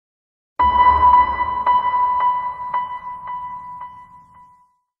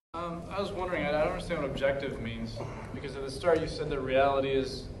understand what objective means, because at the start you said that reality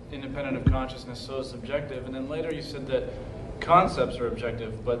is independent of consciousness, so it's subjective, and then later you said that concepts are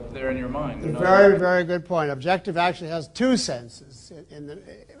objective, but they're in your mind. Very, very good point. Objective actually has two senses.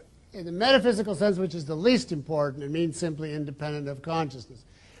 In the metaphysical sense, which is the least important, it means simply independent of consciousness.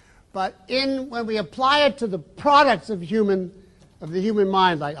 But when we apply it to the products of the human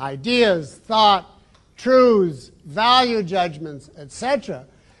mind, like ideas, thought, truths, value judgments, etc.,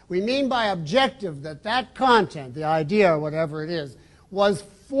 we mean by objective that that content, the idea or whatever it is, was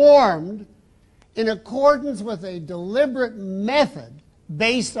formed in accordance with a deliberate method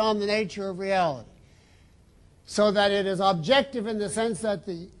based on the nature of reality. So that it is objective in the sense that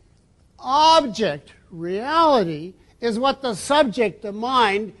the object, reality, is what the subject, the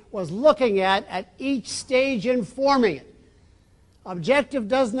mind, was looking at each stage in forming it. Objective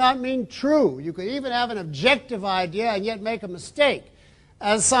does not mean true. You could even have an objective idea and yet make a mistake,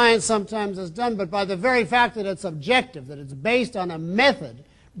 as science sometimes has done, but by the very fact that it's objective, that it's based on a method,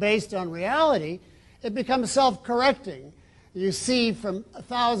 based on reality, it becomes self-correcting. You see from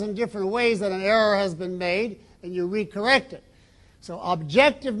 1,000 different ways that an error has been made, and you recorrect it. So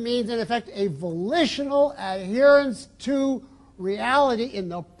objective means, in effect, a volitional adherence to reality in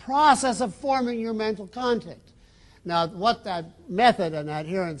the process of forming your mental content. Now, what that method and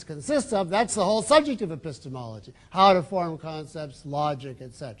adherence consists of, that's the whole subject of epistemology, how to form concepts, logic,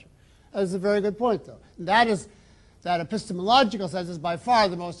 etc. That's a very good point, though. And that epistemological sense is by far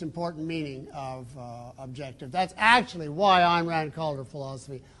the most important meaning of objective. That's actually why Ayn Rand called her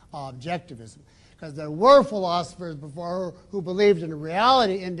philosophy objectivism, because there were philosophers before her who believed in a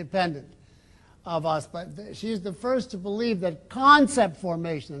reality independent of us, but she's the first to believe that concept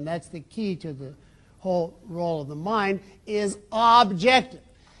formation, and that's the key to the whole role of the mind, is objective.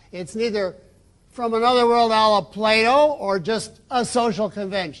 It's neither from another world a la Plato or just a social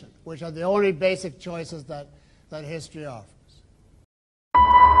convention, which are the only basic choices that history offers.